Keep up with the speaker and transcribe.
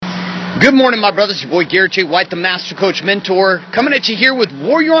Good morning, my brothers. Your boy Garrett J. White, the Master Coach Mentor, coming at you here with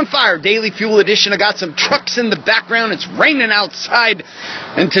Warrior on Fire Daily Fuel Edition. I got some trucks in the background. It's raining outside.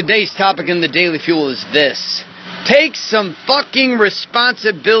 And today's topic in the Daily Fuel is this. Take some fucking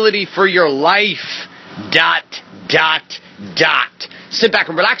responsibility for your life. ... Sit back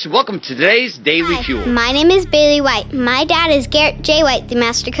and relax and welcome to today's Daily Hi, Fuel. My name is Bailey White. My dad is Garrett J. White, the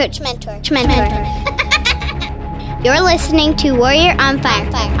Master Coach Mentor. You're listening to Warrior on Fire.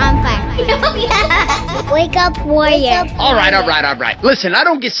 On fire. Wake up, Warrior. All right. Listen, I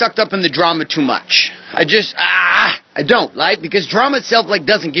don't get sucked up in the drama too much. I don't, because drama itself,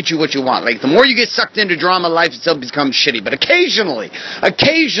 doesn't get you what you want. The more you get sucked into drama, life itself becomes shitty. But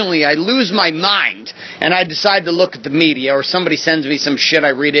occasionally, I lose my mind, and I decide to look at the media, or somebody sends me some shit, I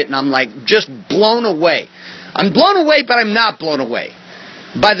read it, and I'm, just blown away. I'm blown away, but I'm not blown away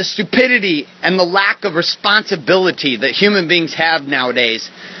by the stupidity and the lack of responsibility that human beings have nowadays,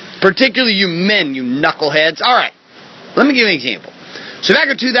 particularly you men, you knuckleheads. All right, let me give you an example. So back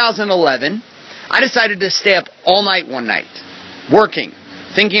in 2011, I decided to stay up all night one night, working,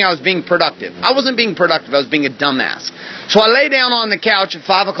 thinking I was being productive. I wasn't being productive, I was being a dumbass. So I lay down on the couch at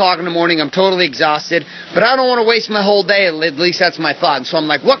 5 o'clock in the morning, I'm totally exhausted, but I don't want to waste my whole day, at least that's my thought. And so I'm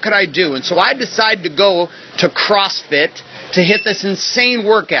like, what could I do? And so I decided to go to CrossFit to hit this insane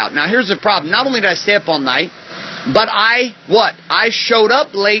workout. Now here's the problem, not only did I stay up all night, but I showed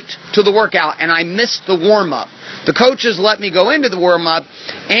up late to the workout and I missed the warm-up. The coaches let me go into the warm-up,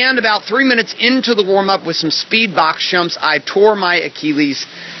 and about 3 minutes into the warm-up with some speed box jumps, I tore my Achilles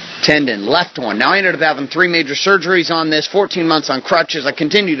tendon, left one. Now I ended up having 3 major surgeries on this, 14 months on crutches. I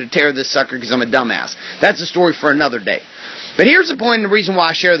continue to tear this sucker because I'm a dumbass. That's a story for another day. But here's the point and the reason why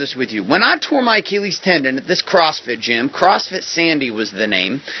I share this with you. When I tore my Achilles tendon at this CrossFit gym, CrossFit Sandy was the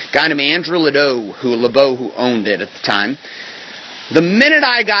name, a guy named Andrew Lebeau who owned it at the time. The minute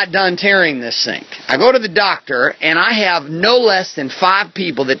I got done tearing this thing, I go to the doctor, and I have no less than 5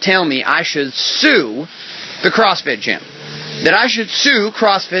 people that tell me I should sue the CrossFit gym, that I should sue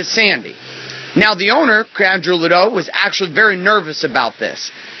CrossFit Sandy. Now, the owner, Andrew Lebeau, was actually very nervous about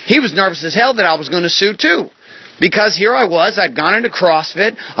this. He was nervous as hell that I was going to sue, too. Because here I was, I'd gone into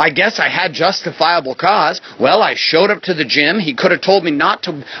CrossFit, I guess I had justifiable cause. Well, I showed up to the gym, he could have told me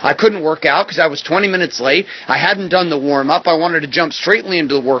I couldn't work out because I was 20 minutes late, I hadn't done the warm-up, I wanted to jump straightly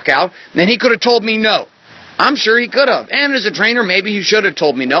into the workout, then he could have told me no. I'm sure he could have. And as a trainer, maybe he should have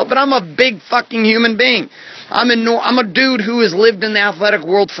told me no, but I'm a big fucking human being. I'm a dude who has lived in the athletic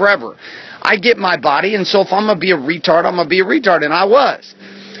world forever. I get my body, and so if I'm going to be a retard, I'm going to be a retard, and I was.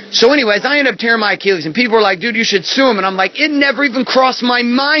 So anyways, I ended up tearing my Achilles, and people were like, dude, you should sue him. And I'm like, it never even crossed my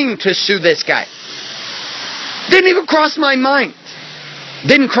mind to sue this guy. Didn't even cross my mind.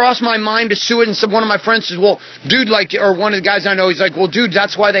 Didn't cross my mind to sue it. And so one of my friends says, well, dude, or one of the guys I know, he's like, well, dude,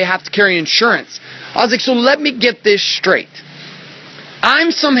 that's why they have to carry insurance. I was like, so let me get this straight.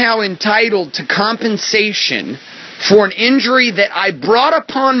 I'm somehow entitled to compensation for an injury that I brought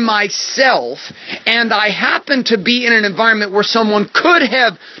upon myself, and I happen to be in an environment where someone could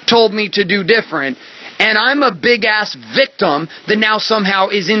have told me to do different, and I'm a big-ass victim that now somehow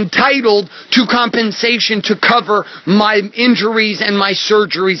is entitled to compensation to cover my injuries and my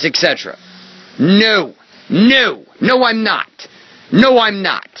surgeries, etc. No, I'm not. No, I'm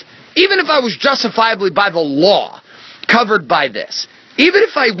not. Even if I was justifiably by the law covered by this, even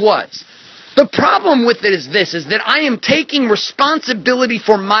if I was, the problem with it is that I am taking responsibility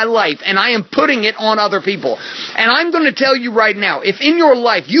for my life and I am putting it on other people. And I'm going to tell you right now, if in your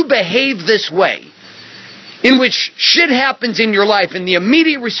life you behave this way, in which shit happens in your life and the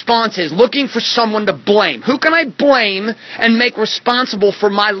immediate response is looking for someone to blame. Who can I blame and make responsible for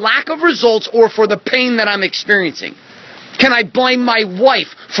my lack of results or for the pain that I'm experiencing? Can I blame my wife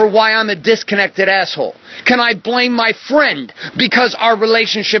for why I'm a disconnected asshole? Can I blame my friend because our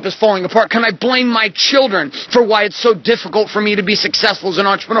relationship is falling apart? Can I blame my children for why it's so difficult for me to be successful as an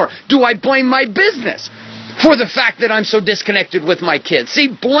entrepreneur? Do I blame my business for the fact that I'm so disconnected with my kids? See,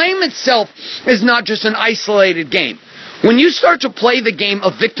 blame itself is not just an isolated game. When you start to play the game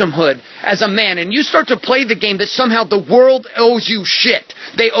of victimhood as a man, and you start to play the game that somehow the world owes you shit,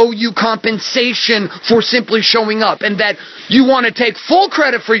 they owe you compensation for simply showing up, and that you want to take full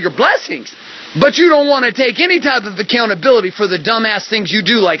credit for your blessings, But you don't want to take any type of accountability for the dumbass things you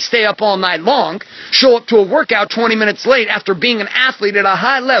do, like stay up all night long, show up to a workout 20 minutes late after being an athlete at a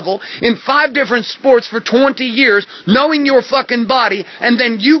high level in 5 different sports for 20 years, knowing your fucking body, and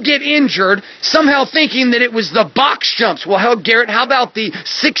then you get injured, somehow thinking that it was the box jumps. Well, hell, Garrett, how about the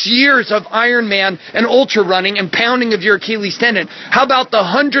 6 years of Ironman and ultra running and pounding of your Achilles tendon? How about the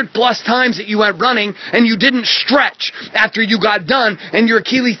 100+ times that you went running and you didn't stretch after you got done and your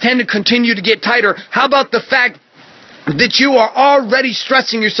Achilles tendon continued to get tighter? How about the fact that you are already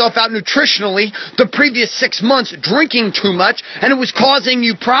stressing yourself out nutritionally the previous 6 months, drinking too much, and it was causing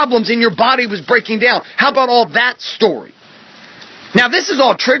you problems and your body was breaking down? How about all that story? Now, this is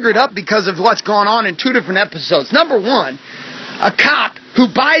all triggered up because of what's gone on in 2 different episodes. Number one, a cop who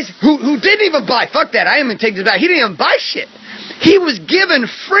didn't even buy, fuck that, I didn't even take this back, he didn't even buy shit. He was given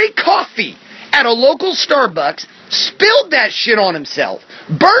free coffee at a local Starbucks, spilled that shit on himself,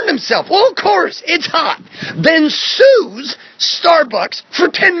 burned himself. Well, of course, it's hot. Then sues Starbucks for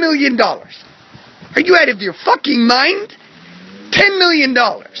 $10 million. Are you out of your fucking mind? $10 million.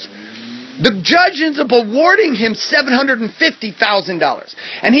 The judge ends up awarding him $750,000.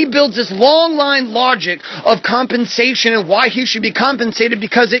 And he builds this long line logic of compensation and why he should be compensated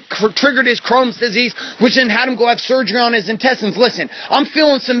because it triggered his Crohn's disease, which then had him go have surgery on his intestines. Listen, I'm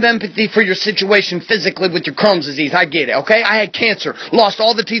feeling some empathy for your situation physically with your Crohn's disease. I get it, okay? I had cancer, lost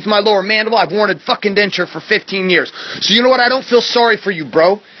all the teeth in my lower mandible. I've worn a fucking denture for 15 years. So you know what? I don't feel sorry for you,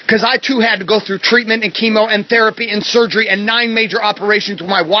 bro. Because I too had to go through treatment and chemo and therapy and surgery and 9 major operations with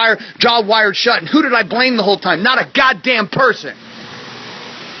my jaw wired shut. And who did I blame the whole time? Not a goddamn person.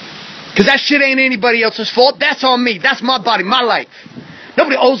 Because that shit ain't anybody else's fault. That's on me. That's my body, my life.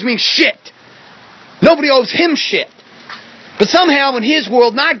 Nobody owes me shit. Nobody owes him shit. But somehow in his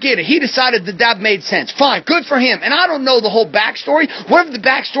world, and I get it, he decided that made sense. Fine, good for him. And I don't know the whole backstory. Whatever the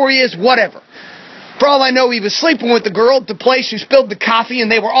backstory is, whatever. For all I know, he was sleeping with the girl at the place who spilled the coffee,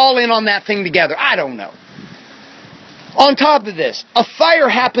 and they were all in on that thing together. I don't know. On top of this, a fire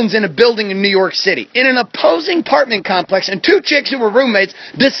happens in a building in New York City, in an opposing apartment complex, and 2 chicks who were roommates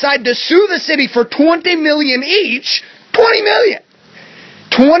decide to sue the city for $20 million each. $20 million!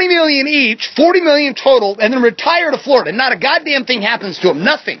 $20 million each, $40 million total, and then retire to Florida. Not a goddamn thing happens to them.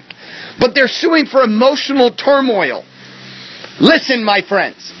 Nothing. But they're suing for emotional turmoil. Listen, my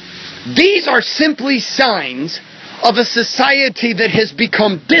friends. These are simply signs of a society that has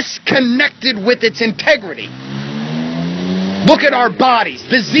become disconnected with its integrity. Look at our bodies,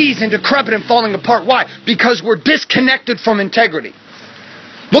 diseased and decrepit and falling apart. Why? Because we're disconnected from integrity.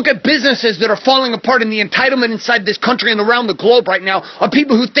 Look at businesses that are falling apart, and the entitlement inside this country and around the globe right now are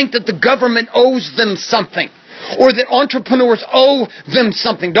people who think that the government owes them something. Or that entrepreneurs owe them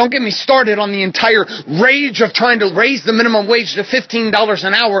something. Don't get me started on the entire rage of trying to raise the minimum wage to $15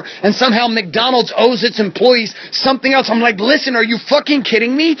 an hour and somehow McDonald's owes its employees something else. I'm like, listen, are you fucking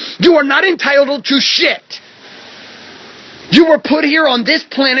kidding me? You are not entitled to shit. You were put here on this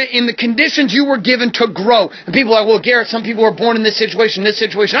planet in the conditions you were given to grow. And people are like, well, Garrett, some people were born in this situation.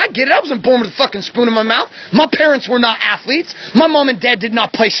 I get it. I wasn't born with a fucking spoon in my mouth. My parents were not athletes. My mom and dad did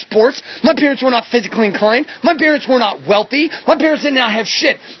not play sports. My parents were not physically inclined. My parents were not wealthy. My parents did not have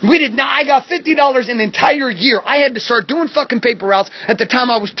shit. I got $50 an entire year. I had to start doing fucking paper routes at the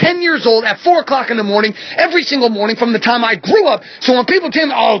time I was 10 years old at 4 o'clock in the morning, every single morning from the time I grew up. So when people tell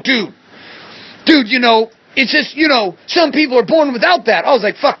me, oh, dude, you know, it's just, you know, some people are born without that. I was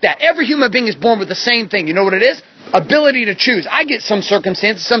like, fuck that. Every human being is born with the same thing. You know what it is? Ability to choose. I get some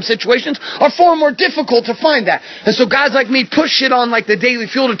circumstances, some situations are far more difficult to find that. And so guys like me push shit on like the Daily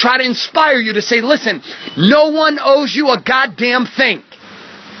Fuel to try to inspire you to say, listen, no one owes you a goddamn thing.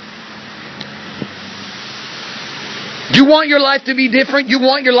 You want your life to be different? You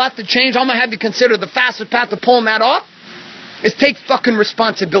want your life to change? I'm going to have you consider the fastest path to pulling that off is take fucking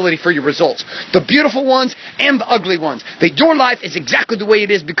responsibility for your results. The beautiful ones and the ugly ones. That your life is exactly the way it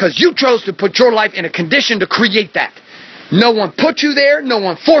is because you chose to put your life in a condition to create that. No one put you there. No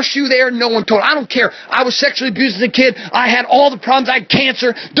one forced you there. No one told. I don't care. I was sexually abused as a kid. I had all the problems. I had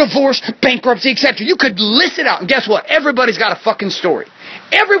cancer, divorce, bankruptcy, etc. You could list it out. And guess what? Everybody's got a fucking story.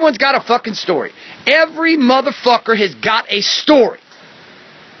 Everyone's got a fucking story. Every motherfucker has got a story.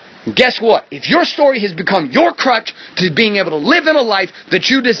 Guess what? If your story has become your crutch to being able to live in a life that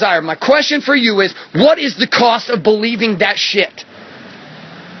you desire, my question for you is, what is the cost of believing that shit?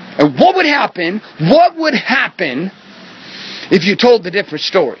 And what would happen if you told the different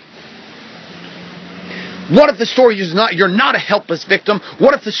story? What if the story is you're not a helpless victim?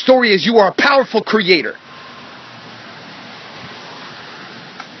 What if the story is you are a powerful creator?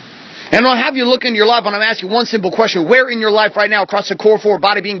 And I'll have you look into your life when I'm asking you one simple question. Where in your life right now, across the Core 4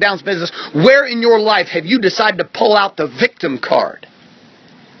 Body Being Balanced business, where in your life have you decided to pull out the victim card?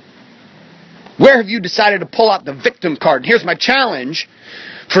 Where have you decided to pull out the victim card? Here's my challenge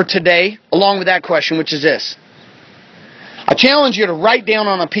for today, along with that question, which is this. I challenge you to write down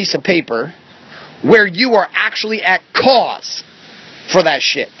on a piece of paper where you are actually at cause for that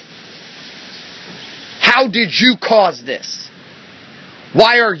shit. How did you cause this?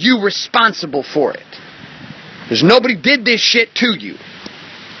 Why are you responsible for it? Because nobody did this shit to you.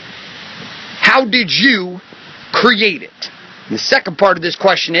 How did you create it? And the second part of this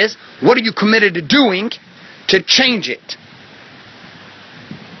question is, what are you committed to doing to change it?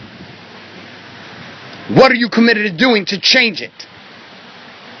 What are you committed to doing to change it?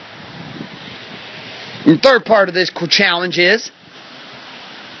 And the third part of this challenge is,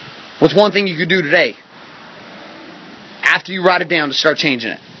 what's one thing you could do today after you write it down to start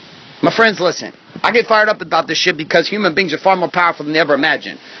changing it? My friends, listen. I get fired up about this shit because human beings are far more powerful than they ever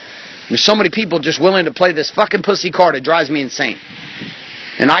imagined. There's so many people just willing to play this fucking pussy card. It drives me insane.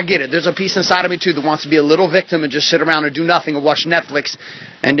 And I get it. There's a piece inside of me too that wants to be a little victim and just sit around and do nothing and watch Netflix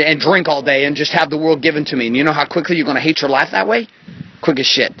and drink all day and just have the world given to me. And you know how quickly you're going to hate your life that way? Quick as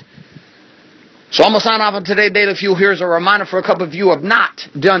shit. So I'm going to sign off on today's Daily Fuel. Here's a reminder for a couple of you who have not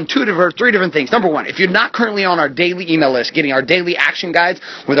done three different things. Number one, if you're not currently on our daily email list, getting our daily action guides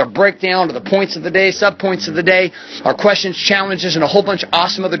with our breakdown of the points of the day, sub-points of the day, our questions, challenges, and a whole bunch of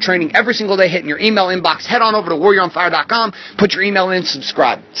awesome other training every single day hitting your email inbox, head on over to warrioronfire.com, put your email in,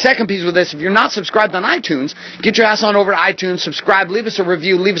 subscribe. Second piece with this, if you're not subscribed on iTunes, get your ass on over to iTunes, subscribe, leave us a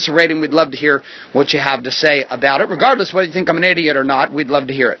review, leave us a rating. We'd love to hear what you have to say about it. Regardless whether you think I'm an idiot or not, we'd love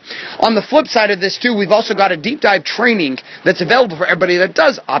to hear it. On the flip side of this too, we've also got a deep dive training that's available for everybody that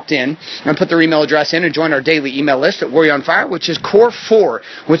does opt in and put their email address in and join our daily email list at Warrior on Fire, which is Core 4,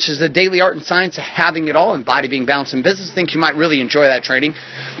 which is the daily art and science of having it all and body being balanced in business. I think you might really enjoy that training.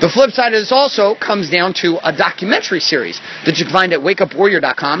 The flip side of this also comes down to a documentary series that you can find at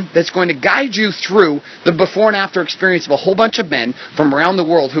wakeupwarrior.com that's going to guide you through the before and after experience of a whole bunch of men from around the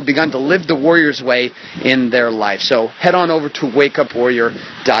world who've begun to live the warrior's way in their life. So head on over to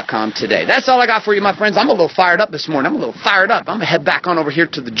wakeupwarrior.com today. That's all I got for you, my friends. I'm a little fired up this morning. I'm a little fired up. I'm going to head back on over here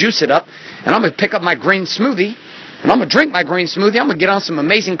to the Juice It Up, and I'm going to pick up my green smoothie, and I'm going to drink my green smoothie. I'm going to get on some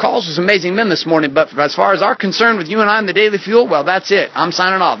amazing calls with some amazing men this morning. But as far as our concern with you and I in the Daily Fuel, well, that's it. I'm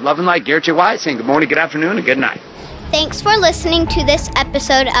signing off. Love and light, Garrett J. White, saying good morning, good afternoon, and good night. Thanks for listening to this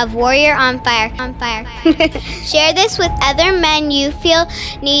episode of Warrior on Fire. Share this with other men you feel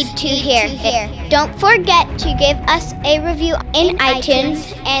need to hear. Don't forget to give us a review in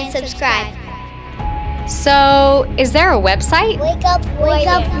iTunes and subscribe. So, is there a website? Wake Up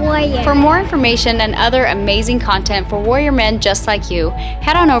Warrior. For more information and other amazing content for warrior men just like you,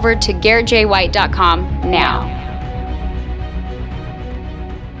 head on over to GarrettJWhite.com now.